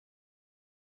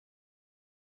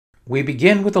We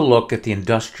begin with a look at the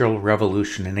Industrial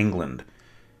Revolution in England,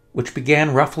 which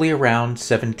began roughly around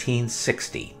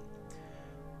 1760.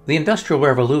 The Industrial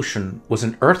Revolution was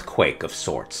an earthquake of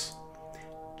sorts.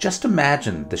 Just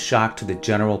imagine the shock to the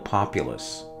general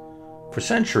populace. For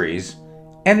centuries,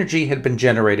 energy had been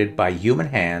generated by human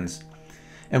hands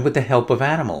and with the help of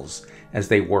animals as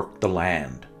they worked the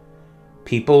land.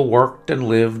 People worked and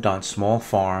lived on small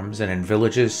farms and in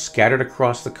villages scattered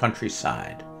across the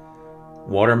countryside.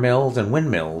 Water mills and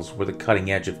windmills were the cutting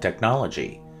edge of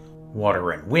technology. Water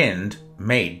and wind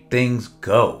made things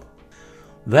go.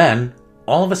 Then,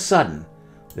 all of a sudden,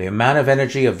 the amount of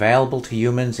energy available to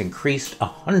humans increased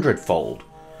 100-fold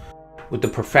with the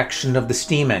perfection of the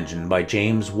steam engine by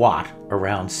James Watt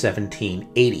around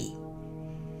 1780.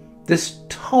 This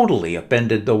totally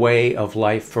upended the way of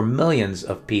life for millions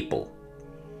of people.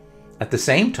 At the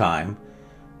same time,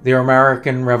 the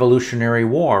American Revolutionary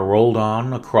War rolled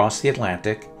on across the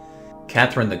Atlantic.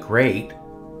 Catherine the Great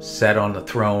sat on the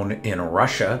throne in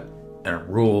Russia and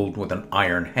ruled with an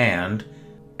iron hand,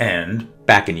 and,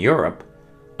 back in Europe,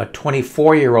 a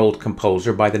 24-year-old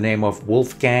composer by the name of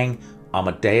Wolfgang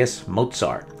Amadeus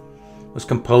Mozart was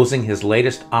composing his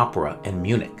latest opera in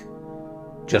Munich.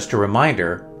 Just a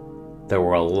reminder, there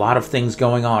were a lot of things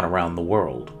going on around the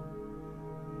world.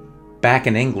 Back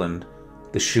in England,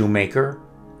 the shoemaker,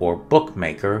 or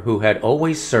bookmaker, who had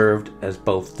always served as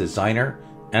both designer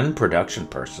and production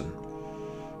person,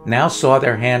 now saw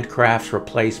their handcrafts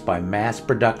replaced by mass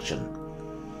production,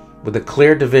 with a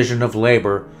clear division of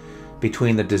labor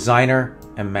between the designer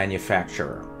and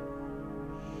manufacturer.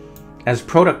 As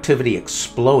productivity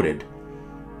exploded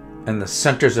and the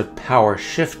centers of power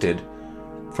shifted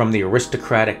from the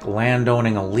aristocratic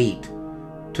landowning elite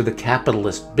to the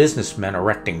capitalist businessmen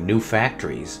erecting new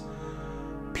factories,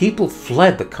 people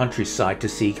fled the countryside to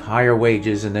seek higher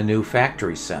wages in the new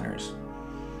factory centers.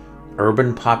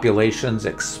 Urban populations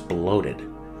exploded.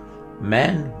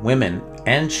 Men, women,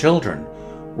 and children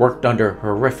worked under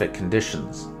horrific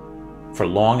conditions, for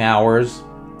long hours,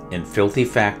 in filthy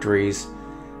factories,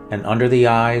 and under the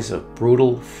eyes of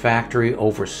brutal factory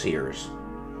overseers.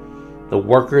 The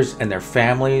workers and their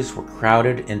families were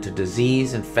crowded into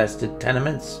disease-infested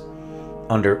tenements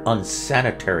under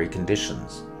unsanitary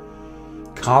conditions.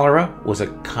 Cholera was a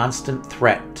constant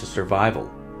threat to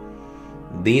survival.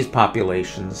 These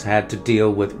populations had to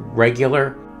deal with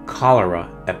regular cholera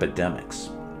epidemics.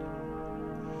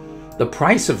 The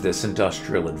price of this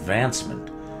industrial advancement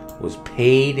was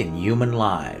paid in human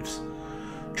lives,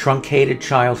 truncated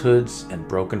childhoods, and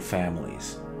broken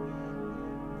families.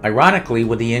 Ironically,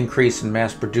 with the increase in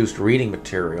mass-produced reading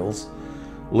materials,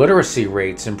 literacy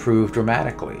rates improved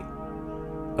dramatically.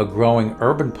 A growing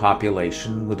urban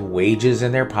population with wages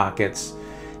in their pockets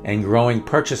and growing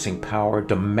purchasing power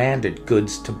demanded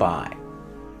goods to buy.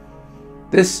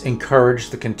 This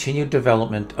encouraged the continued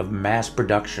development of mass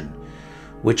production,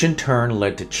 which in turn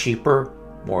led to cheaper,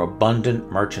 more abundant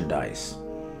merchandise.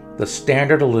 The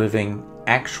standard of living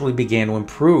actually began to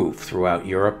improve throughout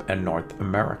Europe and North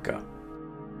America.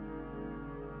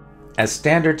 As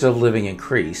standards of living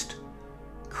increased,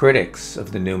 critics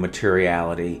of the new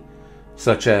materiality,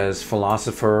 such as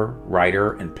philosopher,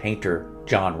 writer, and painter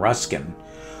John Ruskin,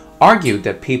 argued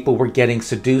that people were getting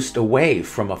seduced away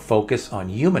from a focus on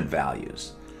human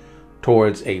values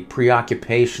towards a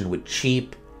preoccupation with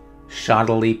cheap,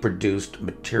 shoddily produced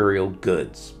material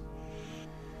goods.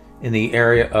 In the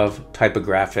area of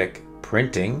typographic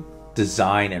printing,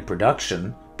 design and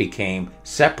production became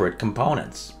separate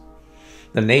components.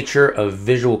 The nature of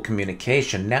visual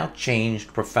communication now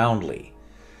changed profoundly.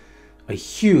 A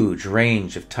huge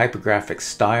range of typographic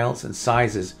styles and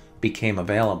sizes became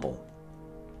available.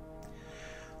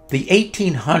 The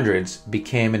 1800s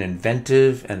became an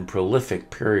inventive and prolific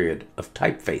period of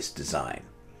typeface design.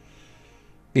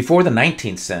 Before the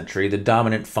 19th century, the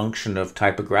dominant function of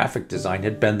typographic design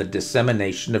had been the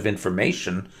dissemination of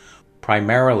information,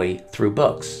 primarily through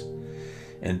books.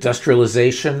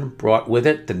 Industrialization brought with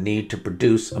it the need to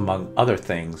produce, among other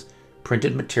things,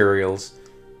 printed materials,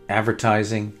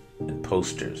 advertising, and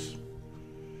posters.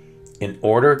 In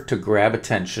order to grab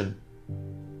attention,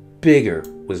 bigger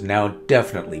was now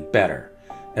definitely better,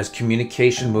 as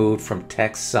communication moved from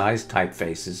text-sized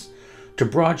typefaces to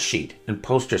broadsheet and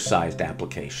poster-sized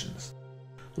applications.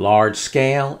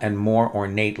 Large-scale and more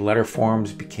ornate letter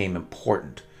forms became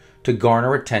important to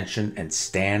garner attention and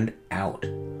stand out.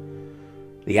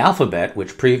 The alphabet,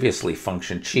 which previously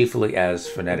functioned chiefly as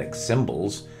phonetic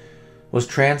symbols, was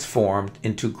transformed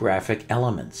into graphic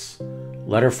elements.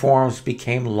 Letter forms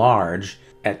became large,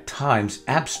 at times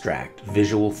abstract,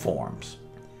 visual forms.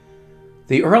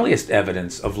 The earliest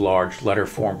evidence of large letter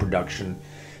form production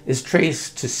is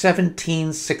traced to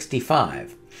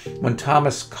 1765, when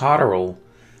Thomas Cotterell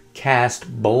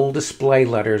cast bold display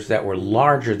letters that were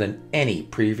larger than any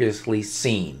previously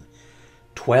seen,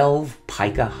 12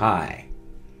 pica high.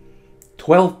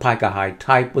 12 pica high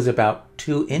type was about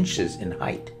 2 inches in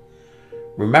height.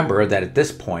 Remember that at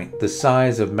this point, the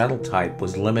size of metal type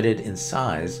was limited in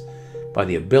size by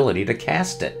the ability to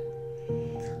cast it.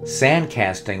 Sand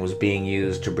casting was being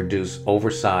used to produce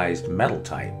oversized metal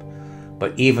type,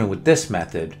 but even with this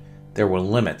method, there were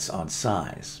limits on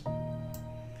size.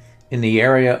 In the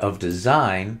area of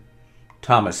design,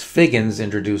 Thomas Figgins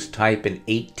introduced type in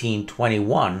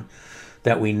 1821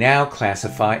 that we now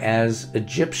classify as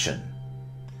Egyptian.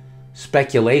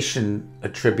 Speculation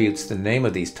attributes the name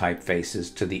of these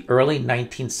typefaces to the early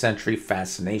 19th century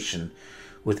fascination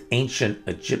with ancient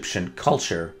Egyptian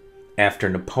culture after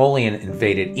Napoleon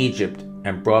invaded Egypt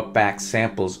and brought back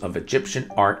samples of Egyptian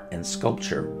art and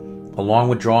sculpture, along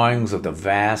with drawings of the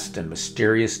vast and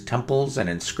mysterious temples and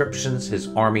inscriptions his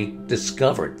army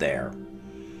discovered there.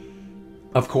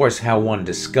 Of course, how one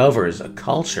discovers a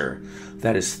culture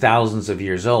that is thousands of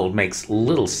years old makes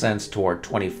little sense to our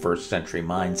 21st century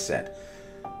mindset.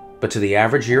 But to the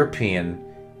average European,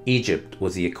 Egypt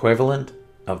was the equivalent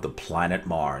of the planet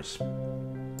Mars.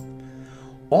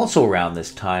 Also around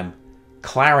this time,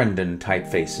 Clarendon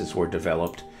typefaces were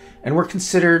developed and were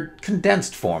considered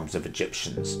condensed forms of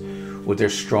Egyptians, with their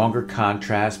stronger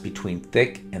contrast between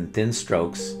thick and thin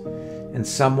strokes and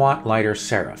somewhat lighter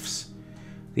serifs.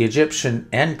 The Egyptian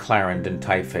and Clarendon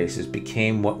typefaces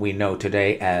became what we know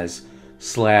today as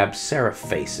slab serif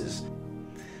faces.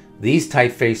 These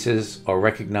typefaces are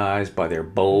recognized by their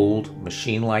bold,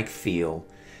 machine-like feel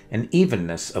and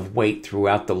evenness of weight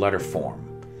throughout the letter form,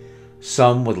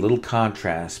 some with little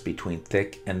contrast between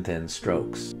thick and thin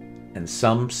strokes, and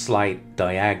some slight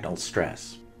diagonal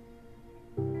stress.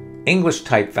 English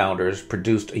type founders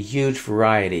produced a huge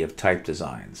variety of type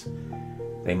designs.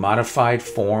 They modified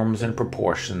forms and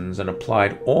proportions and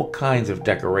applied all kinds of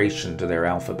decoration to their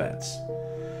alphabets.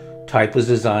 Type was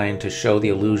designed to show the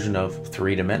illusion of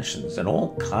 3 dimensions, and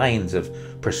all kinds of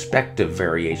perspective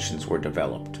variations were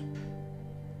developed.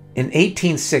 In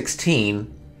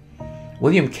 1816,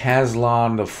 William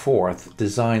Caslon IV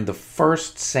designed the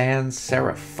first sans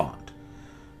serif font.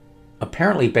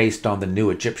 Apparently based on the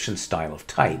new Egyptian style of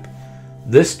type,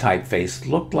 this typeface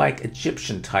looked like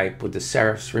Egyptian type with the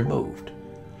serifs removed.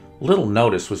 Little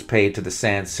notice was paid to the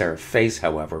sans serif face,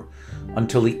 however,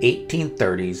 until the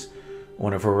 1830s,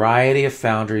 when a variety of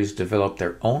foundries developed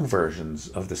their own versions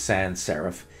of the sans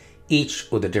serif,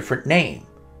 each with a different name: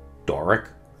 Doric,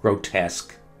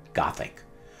 Grotesque, Gothic.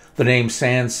 The name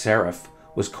sans serif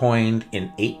was coined in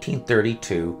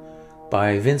 1832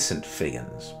 by Vincent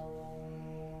Figgins.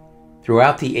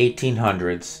 Throughout the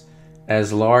 1800s,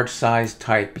 as large-sized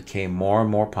type became more and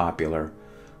more popular,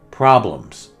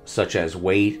 problems such as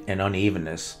weight and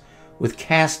unevenness with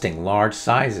casting large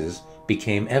sizes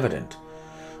became evident.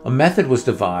 A method was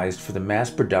devised for the mass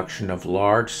production of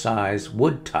large-size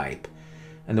wood type,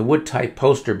 and the wood type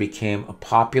poster became a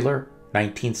popular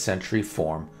 19th century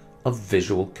form of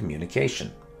visual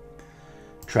communication.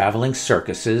 Traveling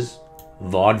circuses,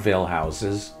 vaudeville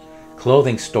houses,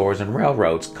 clothing stores, and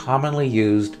railroads commonly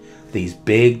used these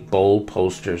big, bold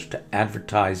posters to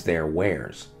advertise their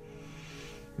wares.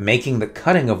 Making the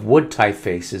cutting of wood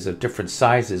typefaces of different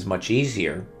sizes much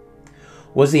easier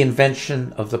was the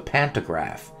invention of the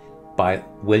pantograph by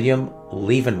William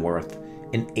Leavenworth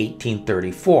in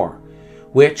 1834,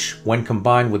 which, when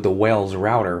combined with the Wells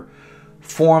router,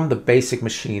 formed the basic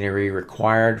machinery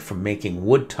required for making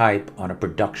wood type on a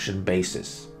production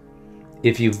basis.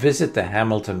 If you visit the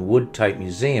Hamilton Wood Type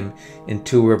Museum in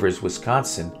Two Rivers,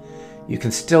 Wisconsin, you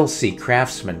can still see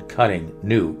craftsmen cutting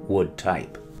new wood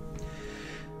type.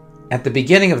 At the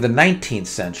beginning of the 19th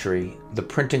century, the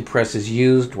printing presses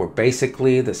used were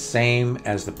basically the same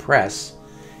as the press,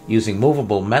 using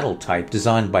movable metal type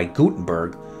designed by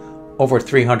Gutenberg over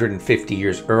 350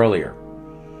 years earlier.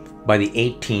 By the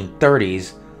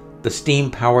 1830s, the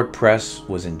steam-powered press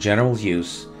was in general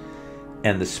use,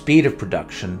 and the speed of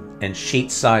production and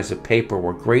sheet size of paper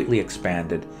were greatly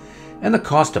expanded, and the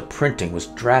cost of printing was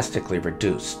drastically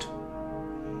reduced.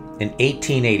 In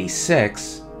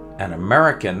 1886, an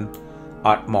American,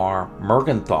 Ottmar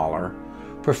Mergenthaler,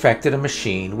 perfected a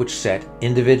machine which set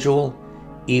individual,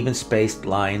 even-spaced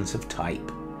lines of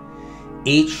type.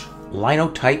 Each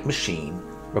linotype machine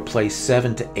replaced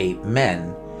 7 to 8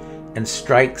 men, and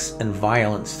strikes and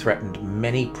violence threatened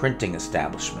many printing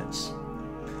establishments.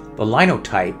 The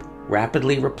linotype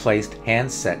rapidly replaced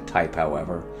handset type,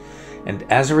 however, and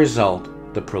as a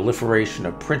result, the proliferation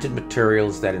of printed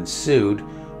materials that ensued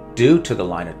due to the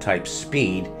linotype's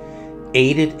speed,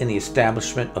 aided in the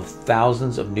establishment of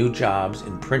thousands of new jobs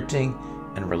in printing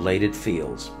and related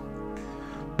fields.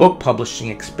 Book publishing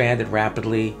expanded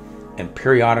rapidly, and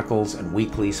periodicals and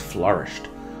weeklies flourished,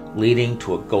 leading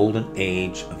to a golden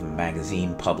age of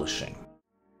magazine publishing.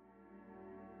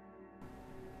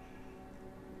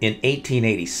 In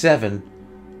 1887,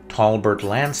 Talbot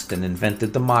Lanston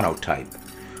invented the monotype,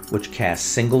 which cast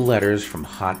single letters from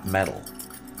hot metal.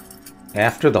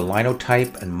 After the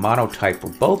linotype and monotype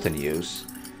were both in use,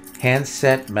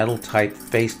 hand-set metal type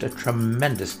faced a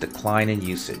tremendous decline in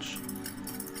usage.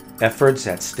 Efforts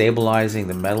at stabilizing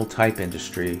the metal type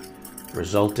industry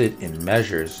resulted in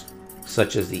measures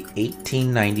such as the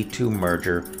 1892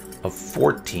 merger of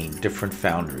 14 different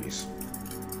foundries.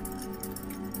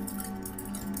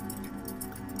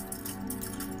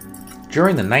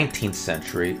 During the 19th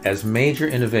century, as major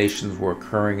innovations were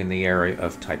occurring in the area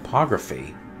of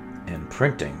typography and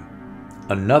printing,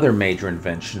 another major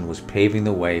invention was paving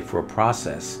the way for a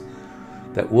process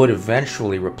that would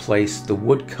eventually replace the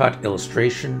woodcut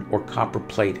illustration or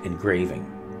copperplate engraving.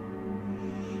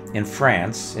 In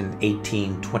France, in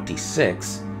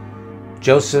 1826,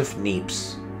 Joseph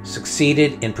Niepce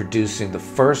succeeded in producing the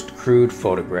first crude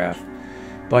photograph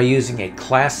by using a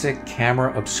classic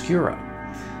camera obscura,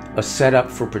 a setup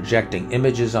for projecting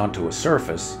images onto a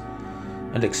surface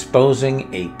and exposing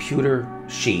a pewter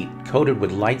sheet coated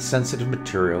with light-sensitive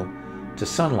material to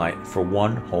sunlight for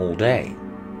one whole day.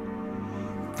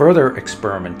 Further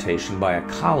experimentation by a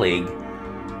colleague,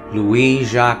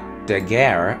 Louis-Jacques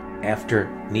Daguerre, after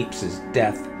Niepce's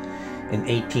death in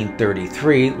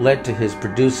 1833, led to his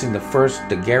producing the first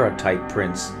daguerreotype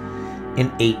prints in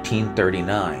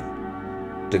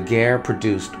 1839. Daguerre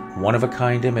produced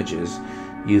one-of-a-kind images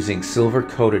using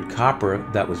silver-coated copper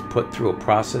that was put through a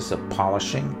process of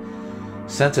polishing,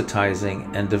 sensitizing,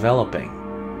 and developing.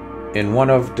 In one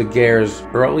of Daguerre's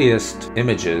earliest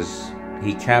images,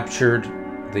 he captured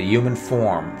the human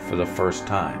form for the first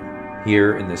time,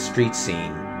 here in the street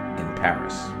scene in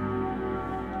Paris.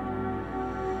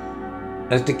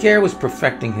 As Daguerre was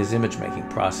perfecting his image-making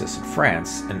process in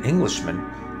France, an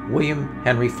Englishman, William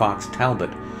Henry Fox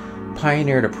Talbot,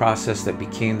 pioneered a process that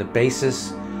became the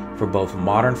basis for both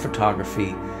modern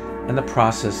photography and the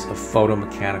process of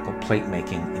photomechanical plate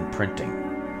making and printing.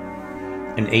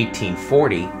 In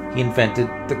 1840, he invented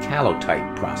the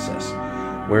calotype process,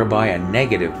 whereby a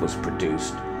negative was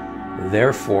produced,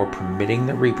 therefore permitting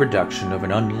the reproduction of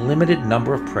an unlimited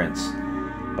number of prints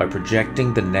by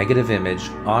projecting the negative image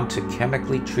onto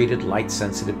chemically treated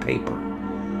light-sensitive paper.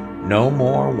 No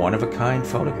more one-of-a-kind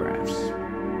photographs.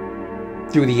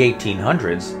 Through the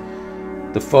 1800s,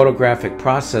 the photographic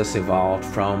process evolved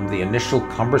from the initial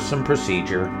cumbersome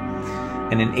procedure,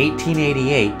 and in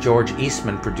 1888 George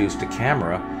Eastman produced a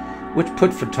camera which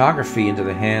put photography into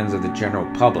the hands of the general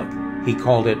public. He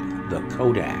called it the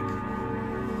Kodak.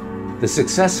 The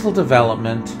successful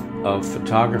development of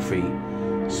photography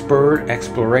spurred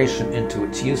exploration into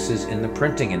its uses in the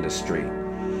printing industry.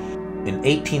 In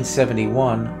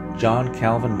 1871, John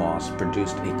Calvin Moss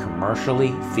produced a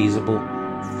commercially feasible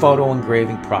photo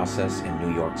engraving process in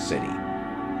New York City.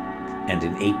 And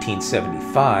in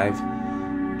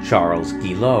 1875, Charles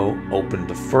Guillot opened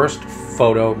the first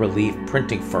photo relief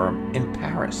printing firm in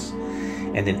Paris.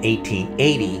 And in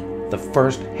 1880, the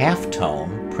first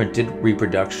half-tone printed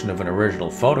reproduction of an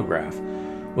original photograph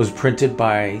was printed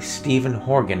by Stephen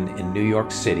Horgan in New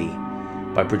York City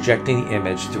by projecting the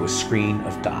image through a screen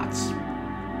of dots.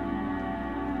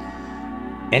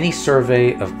 Any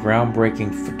survey of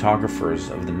groundbreaking photographers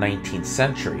of the 19th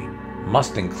century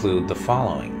must include the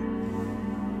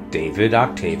following: David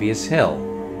Octavius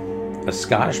Hill, a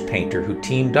Scottish painter who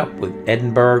teamed up with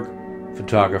Edinburgh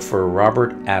photographer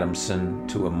Robert Adamson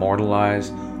to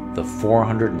immortalize the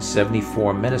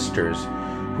 474 ministers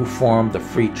who formed the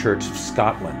Free Church of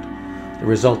Scotland. The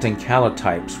resulting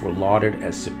calotypes were lauded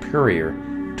as superior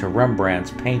to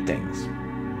Rembrandt's paintings.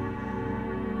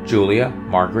 Julia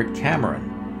Margaret Cameron,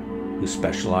 who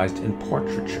specialized in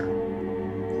portraiture.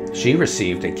 She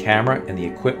received a camera and the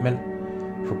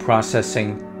equipment for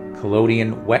processing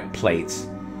collodion wet plates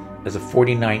as a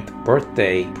 49th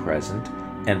birthday present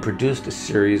and produced a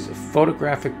series of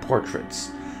photographic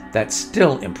portraits that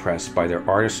still impress by their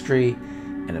artistry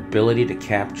and ability to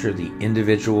capture the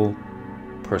individual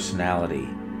personality.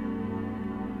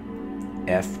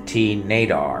 F.T.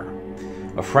 Nadar,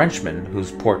 a Frenchman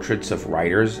whose portraits of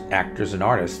writers, actors, and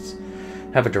artists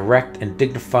have a direct and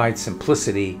dignified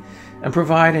simplicity and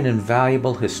provide an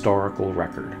invaluable historical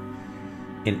record.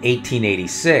 In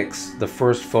 1886, the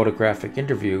first photographic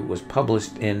interview was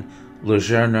published in Le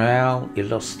Journal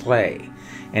Illustré,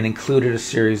 and included a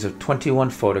series of 21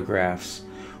 photographs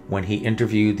when he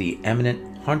interviewed the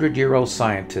eminent 100-year-old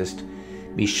scientist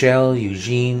Michel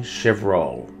Eugene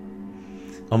Chevreul.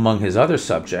 Among his other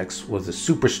subjects was the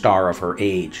superstar of her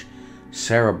age,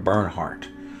 Sarah Bernhardt,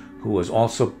 who was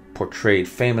also portrayed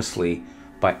famously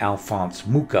by Alphonse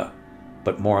Mucha,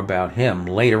 but more about him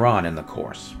later on in the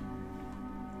course.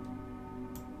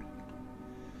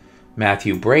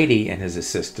 Matthew Brady and his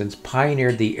assistants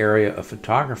pioneered the area of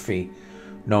photography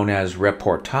known as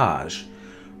reportage,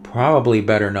 probably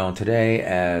better known today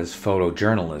as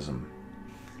photojournalism.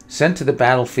 Sent to the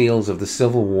battlefields of the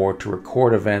Civil War to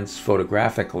record events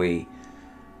photographically,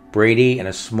 Brady and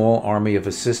a small army of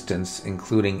assistants,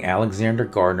 including Alexander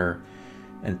Gardner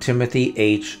and Timothy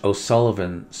H.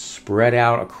 O'Sullivan, spread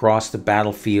out across the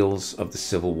battlefields of the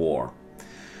Civil War.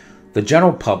 The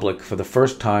general public, for the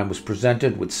first time, was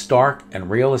presented with stark and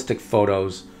realistic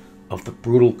photos of the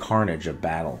brutal carnage of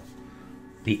battle.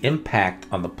 The impact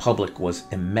on the public was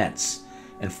immense,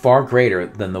 and far greater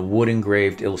than the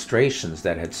wood-engraved illustrations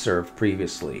that had served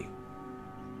previously.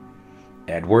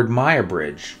 Edward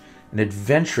Muybridge, an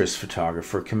adventurous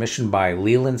photographer commissioned by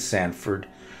Leland Sanford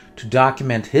to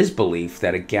document his belief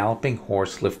that a galloping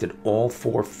horse lifted all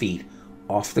 4 feet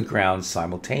off the ground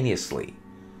simultaneously.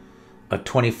 A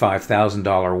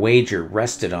 $25,000 wager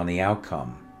rested on the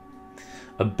outcome.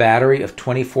 A battery of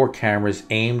 24 cameras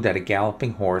aimed at a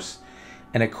galloping horse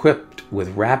and equipped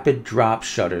with rapid drop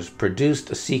shutters produced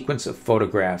a sequence of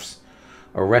photographs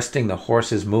arresting the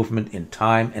horse's movement in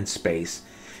time and space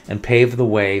and paved the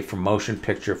way for motion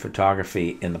picture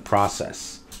photography in the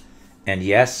process. And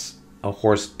yes, a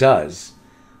horse does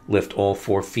lift all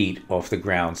 4 feet off the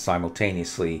ground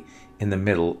simultaneously in the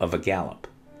middle of a gallop.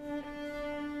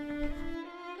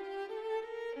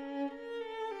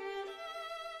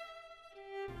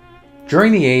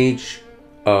 During the age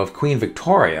of Queen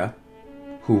Victoria,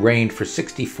 who reigned for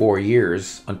 64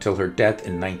 years until her death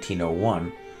in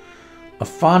 1901, a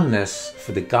fondness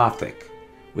for the Gothic,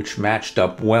 which matched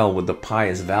up well with the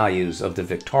pious values of the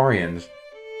Victorians,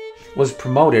 was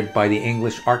promoted by the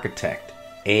English architect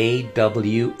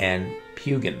A.W.N.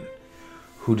 Pugin,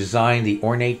 who designed the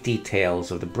ornate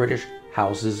details of the British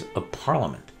Houses of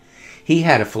Parliament. He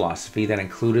had a philosophy that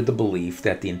included the belief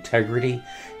that the integrity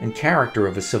and character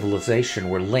of a civilization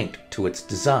were linked to its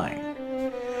design.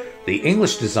 The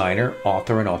English designer,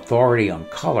 author, and authority on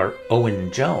color,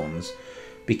 Owen Jones,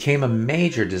 became a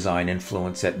major design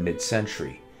influence at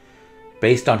mid-century.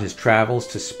 Based on his travels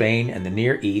to Spain and the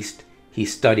Near East, he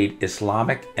studied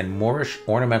Islamic and Moorish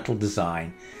ornamental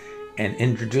design and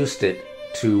introduced it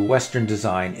to Western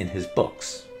design in his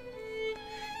books.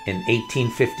 In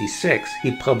 1856,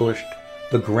 he published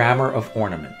The Grammar of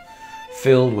Ornament,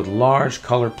 filled with large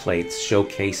color plates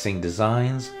showcasing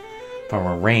designs from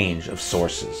a range of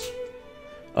sources.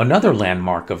 Another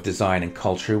landmark of design and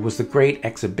culture was the Great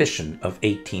Exhibition of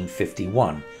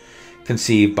 1851,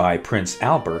 conceived by Prince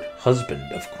Albert, husband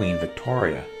of Queen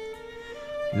Victoria.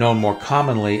 Known more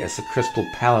commonly as the Crystal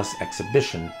Palace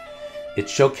Exhibition, it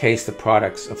showcased the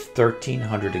products of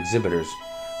 1,300 exhibitors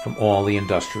from all the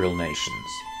industrial nations.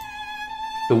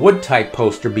 The wood-type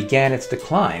poster began its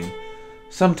decline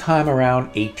sometime around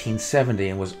 1870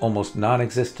 and was almost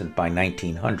non-existent by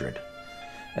 1900,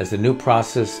 as the new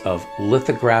process of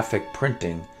lithographic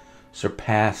printing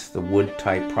surpassed the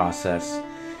wood-type process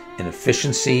in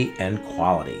efficiency and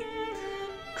quality.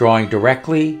 Drawing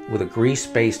directly with a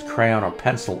grease-based crayon or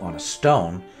pencil on a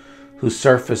stone, whose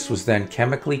surface was then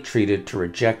chemically treated to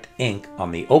reject ink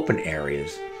on the open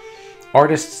areas,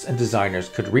 artists and designers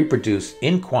could reproduce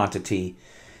in quantity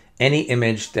any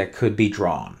image that could be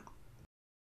drawn.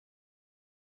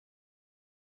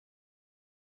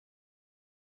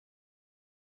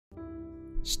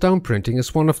 Stone printing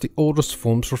is one of the oldest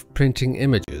forms of printing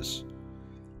images.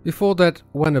 Before that,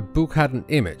 when a book had an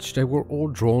image, they were all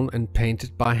drawn and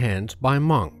painted by hand by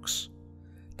monks.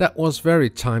 That was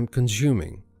very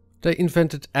time-consuming. They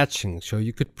invented etching so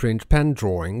you could print pen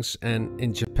drawings, and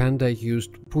in Japan they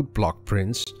used woodblock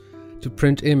prints to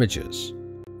print images.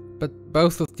 But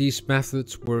both of these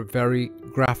methods were very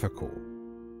graphical.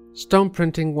 Stone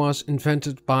printing was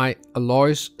invented by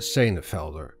Alois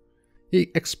Senefelder. He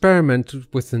experimented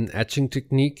with an etching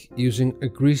technique using a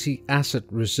greasy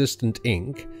acid-resistant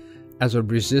ink as a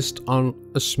resist on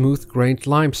a smooth-grained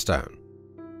limestone.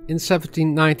 In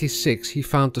 1796 he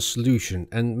found the solution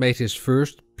and made his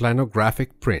first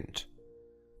planographic print.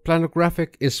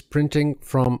 Planographic is printing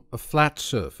from a flat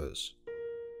surface.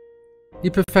 He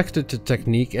perfected the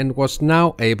technique and was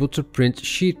now able to print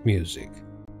sheet music.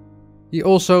 He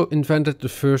also invented the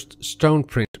first stone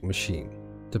print machine,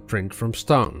 the print from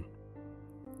stone.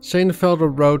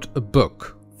 Senefelder wrote a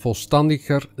book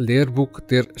Volstandiger Lehrbuch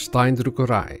der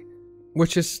Steindruckerei,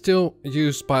 which is still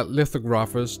used by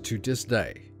lithographers to this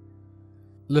day.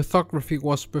 Lithography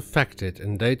was perfected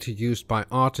and later used by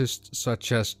artists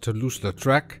such as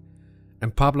Toulouse-Lautrec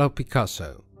and Pablo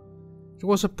Picasso. It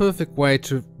was a perfect way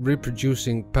to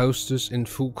reproducing posters in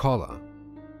full color.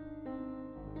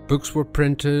 Books were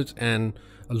printed and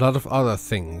a lot of other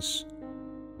things.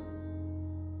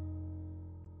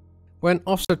 When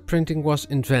offset printing was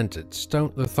invented,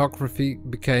 stone lithography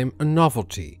became a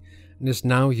novelty and is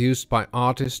now used by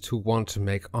artists who want to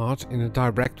make art in a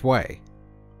direct way.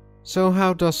 So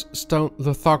how does stone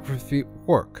lithography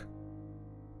work?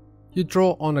 You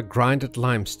draw on a grinded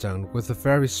limestone with a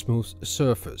very smooth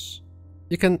surface.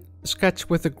 You can sketch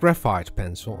with a graphite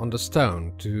pencil on the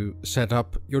stone to set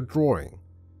up your drawing.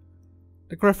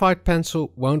 The graphite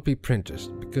pencil won't be printed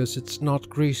because it's not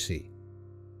greasy.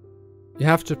 You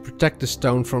have to protect the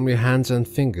stone from your hands and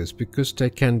fingers because they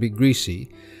can be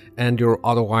greasy and you'll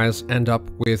otherwise end up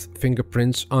with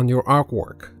fingerprints on your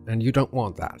artwork, and you don't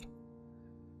want that.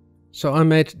 So I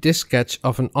made this sketch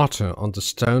of an otter on the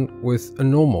stone with a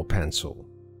normal pencil.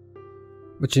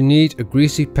 But you need a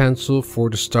greasy pencil for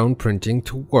the stone printing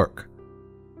to work.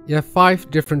 You have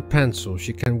 5 different pencils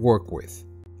you can work with.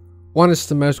 One is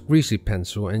the most greasy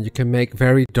pencil and you can make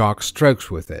very dark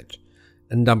strokes with it.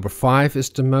 And number 5 is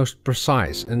the most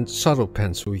precise and subtle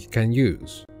pencil you can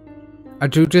use. I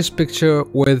drew this picture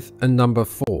with a number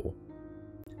 4.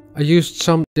 I used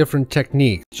some different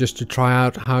techniques just to try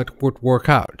out how it would work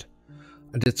out.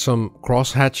 I did some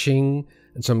cross-hatching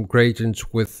and some gradients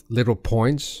with little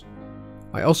points.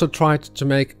 I also tried to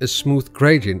make a smooth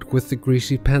gradient with the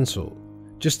greasy pencil,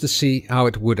 just to see how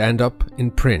it would end up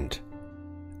in print.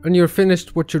 When you're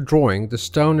finished with your drawing, the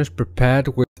stone is prepared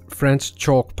with French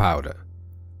chalk powder.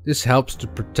 This helps to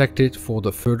protect it for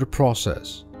the further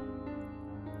process.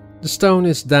 The stone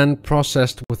is then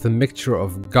processed with a mixture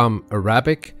of gum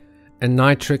arabic and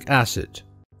nitric acid.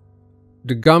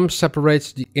 The gum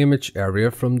separates the image area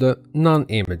from the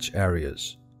non-image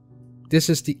areas. This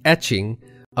is the etching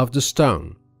of the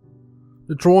stone.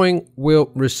 The drawing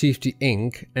will receive the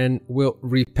ink and will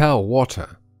repel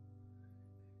water.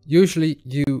 Usually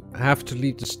you have to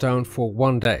leave the stone for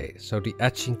 1 day so the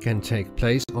etching can take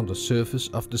place on the surface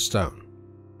of the stone.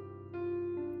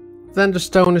 Then the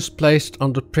stone is placed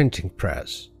on the printing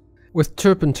press. With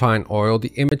turpentine oil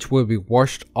the image will be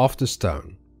washed off the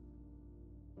stone.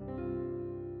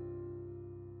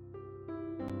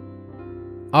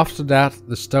 After that,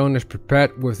 the stone is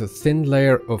prepared with a thin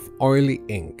layer of oily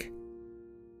ink.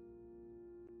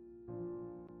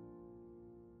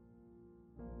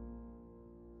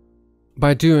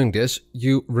 By doing this,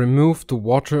 you remove the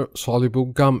water-soluble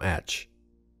gum edge.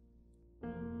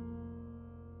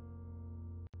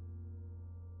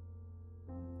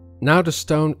 Now the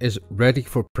stone is ready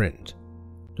for print.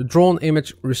 The drawn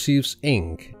image receives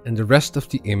ink and the rest of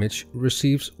the image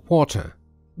receives water.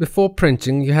 Before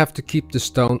printing, you have to keep the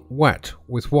stone wet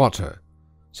with water,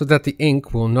 so that the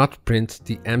ink will not print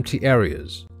the empty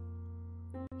areas.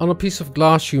 On a piece of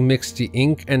glass you mix the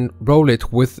ink and roll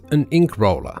it with an ink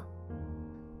roller.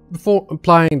 Before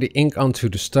applying the ink onto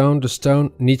the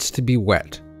stone needs to be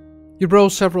wet. You roll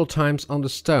several times on the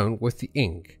stone with the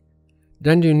ink.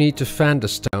 Then you need to fan the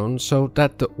stone so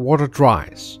that the water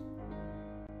dries.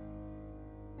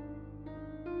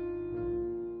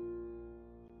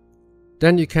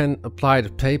 Then you can apply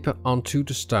the paper onto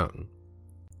the stone.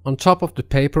 On top of the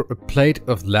paper a plate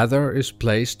of leather is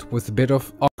placed with a bit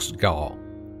of ox gall.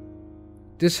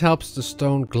 This helps the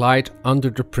stone glide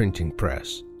under the printing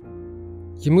press.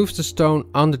 You move the stone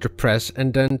under the press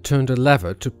and then turn the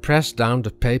lever to press down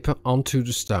the paper onto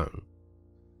the stone.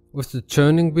 With the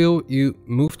turning wheel you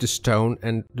move the stone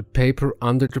and the paper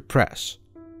under the press.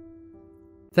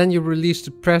 Then you release the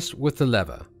press with the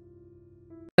lever.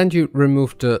 Then you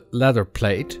remove the leather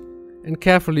plate and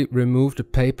carefully remove the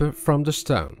paper from the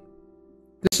stone.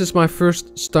 This is my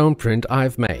first stone print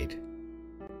I've made.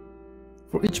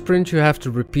 For each print you have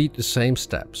to repeat the same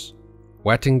steps.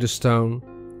 Wetting the stone,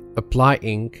 apply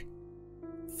ink,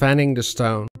 fanning the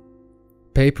stone,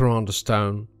 paper on the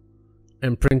stone,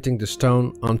 and printing the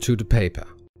stone onto the paper.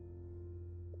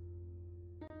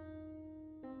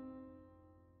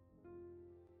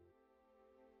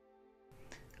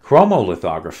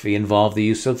 Chromolithography involved the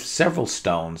use of several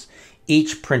stones,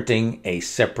 each printing a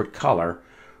separate color,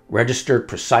 registered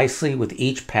precisely with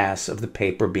each pass of the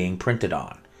paper being printed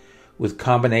on, with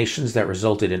combinations that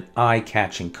resulted in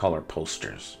eye-catching color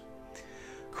posters.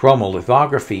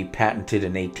 Chromolithography, patented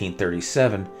in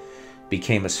 1837,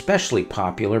 became especially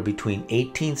popular between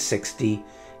 1860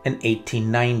 and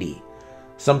 1890,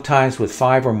 sometimes with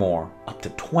 5 or more, up to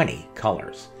 20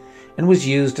 colors, and was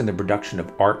used in the production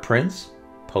of art prints,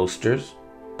 posters,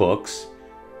 books,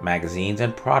 magazines,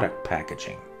 and product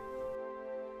packaging.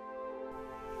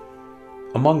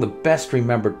 Among the best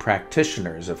remembered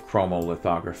practitioners of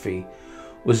chromolithography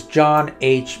was John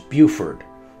H. Buford,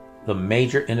 the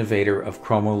major innovator of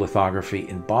chromolithography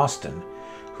in Boston,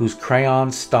 whose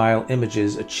crayon-style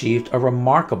images achieved a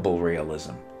remarkable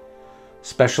realism.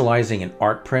 Specializing in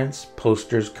art prints,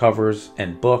 posters, covers,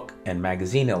 and book and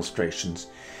magazine illustrations,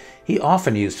 he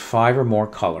often used 5 or more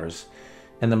colors,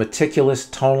 and the meticulous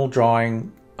tonal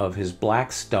drawing of his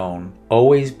black stone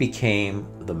always became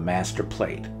the master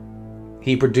plate.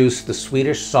 He produced the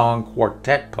Swedish Song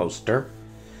Quartet poster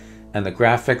and the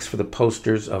graphics for the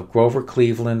posters of Grover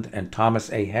Cleveland and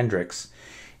Thomas A. Hendricks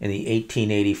in the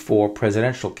 1884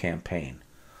 presidential campaign.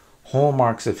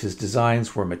 Hallmarks of his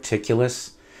designs were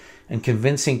meticulous and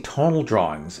convincing tonal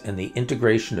drawings and the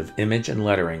integration of image and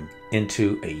lettering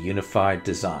into a unified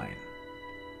design.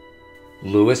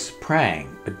 Louis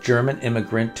Prang, a German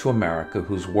immigrant to America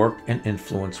whose work and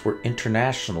influence were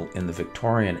international in the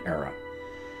Victorian era.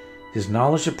 His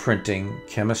knowledge of printing,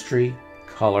 chemistry,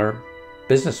 color,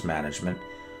 business management,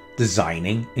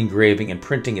 designing, engraving, and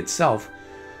printing itself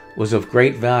was of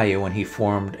great value when he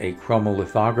formed a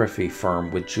chromolithography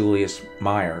firm with Julius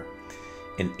Meyer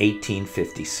in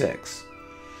 1856.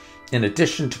 In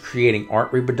addition to creating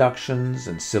art reproductions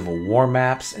and Civil War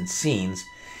maps and scenes,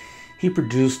 he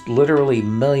produced literally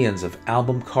millions of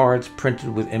album cards printed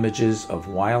with images of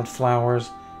wildflowers,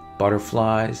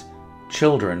 butterflies,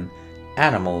 children,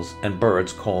 animals, and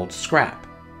birds called scrap.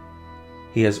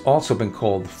 He has also been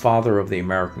called the father of the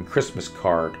American Christmas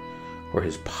card for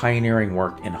his pioneering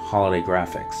work in holiday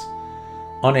graphics.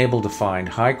 Unable to find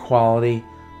high-quality,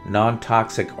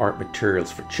 non-toxic art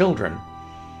materials for children,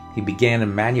 he began to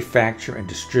manufacture and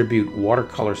distribute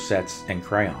watercolor sets and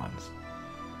crayons.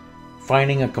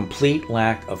 Finding a complete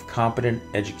lack of competent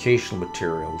educational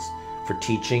materials for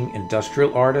teaching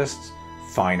industrial artists,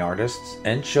 fine artists,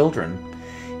 and children,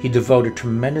 he devoted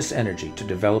tremendous energy to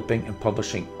developing and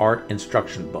publishing art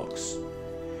instruction books.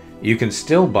 You can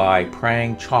still buy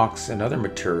Prang chalks and other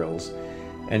materials,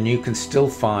 and you can still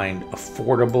find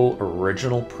affordable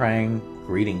original Prang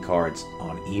greeting cards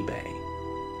on eBay.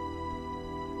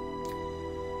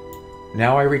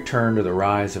 Now I return to the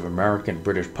rise of American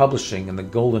British publishing and the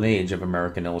golden age of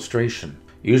American illustration,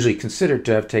 usually considered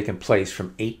to have taken place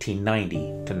from 1890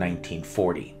 to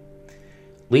 1940.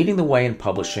 Leading the way in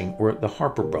publishing were the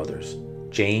Harper brothers,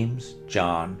 James,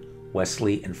 John,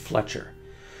 Wesley, and Fletcher.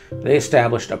 They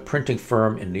established a printing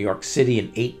firm in New York City in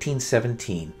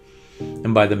 1817,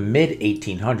 and by the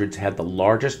mid-1800s had the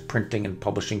largest printing and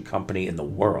publishing company in the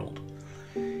world.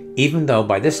 Even though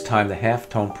by this time the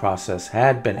halftone process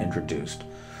had been introduced,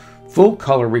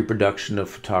 full-color reproduction of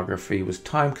photography was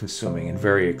time-consuming and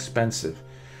very expensive.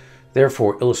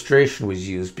 Therefore, illustration was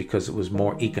used because it was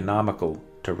more economical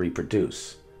to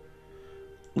reproduce.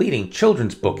 Leading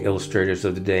children's book illustrators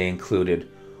of the day included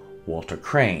Walter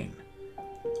Crane,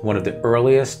 one of the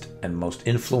earliest and most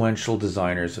influential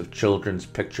designers of children's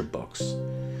picture books.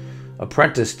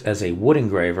 Apprenticed as a wood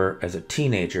engraver as a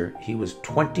teenager, he was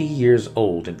 20 years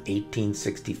old in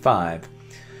 1865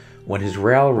 when his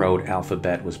Railroad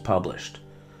Alphabet was published.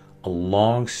 A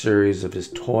long series of his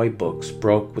toy books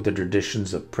broke with the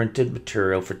traditions of printed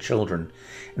material for children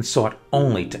and sought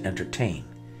only to entertain.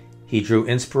 He drew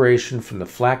inspiration from the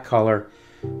flat color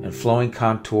and flowing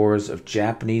contours of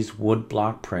Japanese wood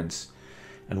block prints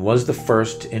and was the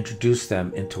first to introduce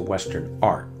them into Western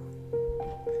art.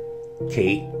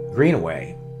 Kate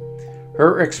Greenaway.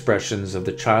 Her expressions of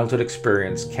the childhood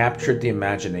experience captured the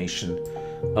imagination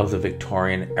of the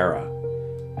Victorian era.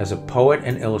 As a poet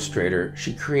and illustrator,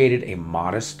 she created a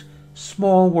modest,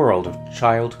 small world of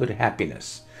childhood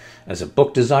happiness. As a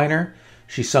book designer,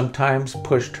 she sometimes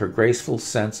pushed her graceful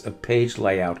sense of page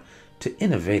layout to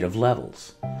innovative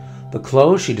levels. The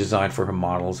clothes she designed for her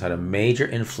models had a major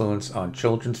influence on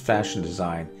children's fashion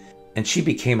design, and she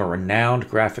became a renowned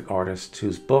graphic artist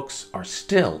whose books are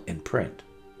still in print.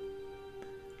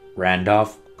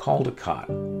 Randolph Caldecott.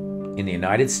 In the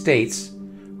United States,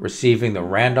 receiving the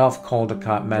Randolph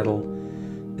Caldecott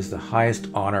Medal is the highest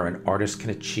honor an artist can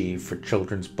achieve for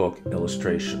children's book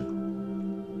illustration.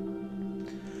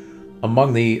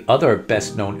 Among the other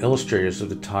best-known illustrators of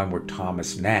the time were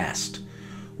Thomas Nast,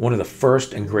 one of the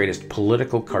first and greatest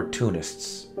political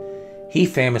cartoonists. He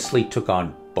famously took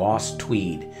on Boss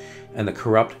Tweed and the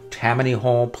corrupt Tammany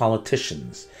Hall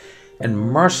politicians and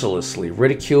mercilessly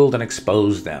ridiculed and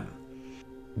exposed them.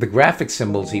 The graphic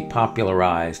symbols he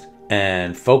popularized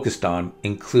and focused on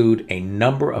include a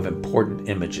number of important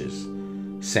images: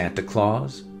 Santa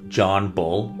Claus, John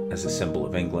Bull as a symbol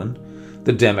of England,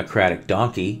 the Democratic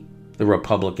donkey, the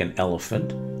Republican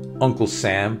elephant, Uncle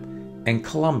Sam, and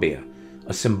Columbia,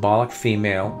 a symbolic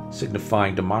female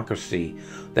signifying democracy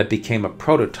that became a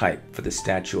prototype for the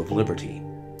Statue of Liberty.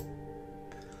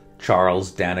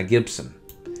 Charles Dana Gibson.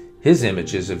 His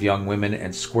images of young women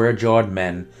and square-jawed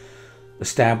men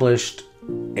established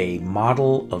a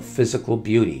model of physical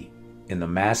beauty in the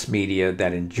mass media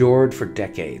that endured for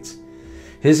decades.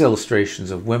 His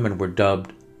illustrations of women were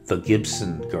dubbed the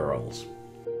Gibson Girls.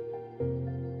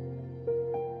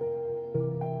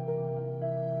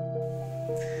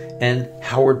 And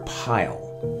Howard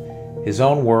Pyle. His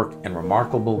own work and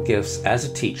remarkable gifts as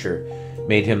a teacher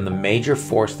made him the major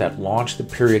force that launched the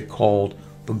period called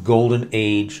the Golden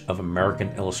Age of American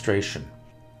illustration.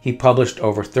 He published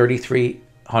over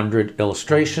 3,300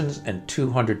 illustrations and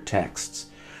 200 texts,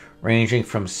 ranging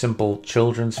from simple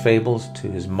children's fables to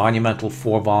his monumental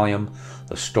 4-volume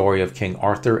The Story of King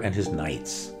Arthur and His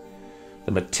Knights.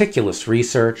 The meticulous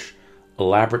research,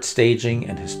 elaborate staging,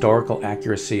 and historical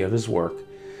accuracy of his work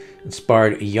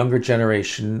inspired a younger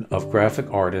generation of graphic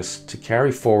artists to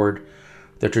carry forward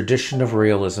the tradition of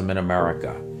realism in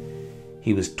America.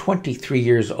 He was 23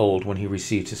 years old when he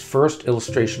received his first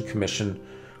illustration commission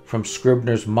from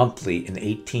Scribner's Monthly in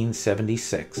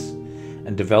 1876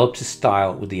 and developed his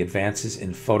style with the advances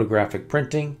in photographic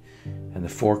printing and the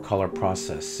 4-color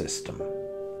process system.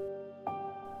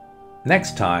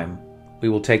 Next time, we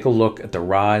will take a look at the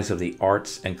rise of the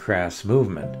arts and crafts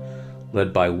movement,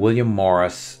 led by William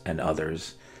Morris and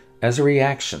others, as a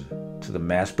reaction to the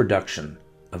mass production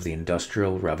of the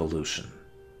Industrial Revolution.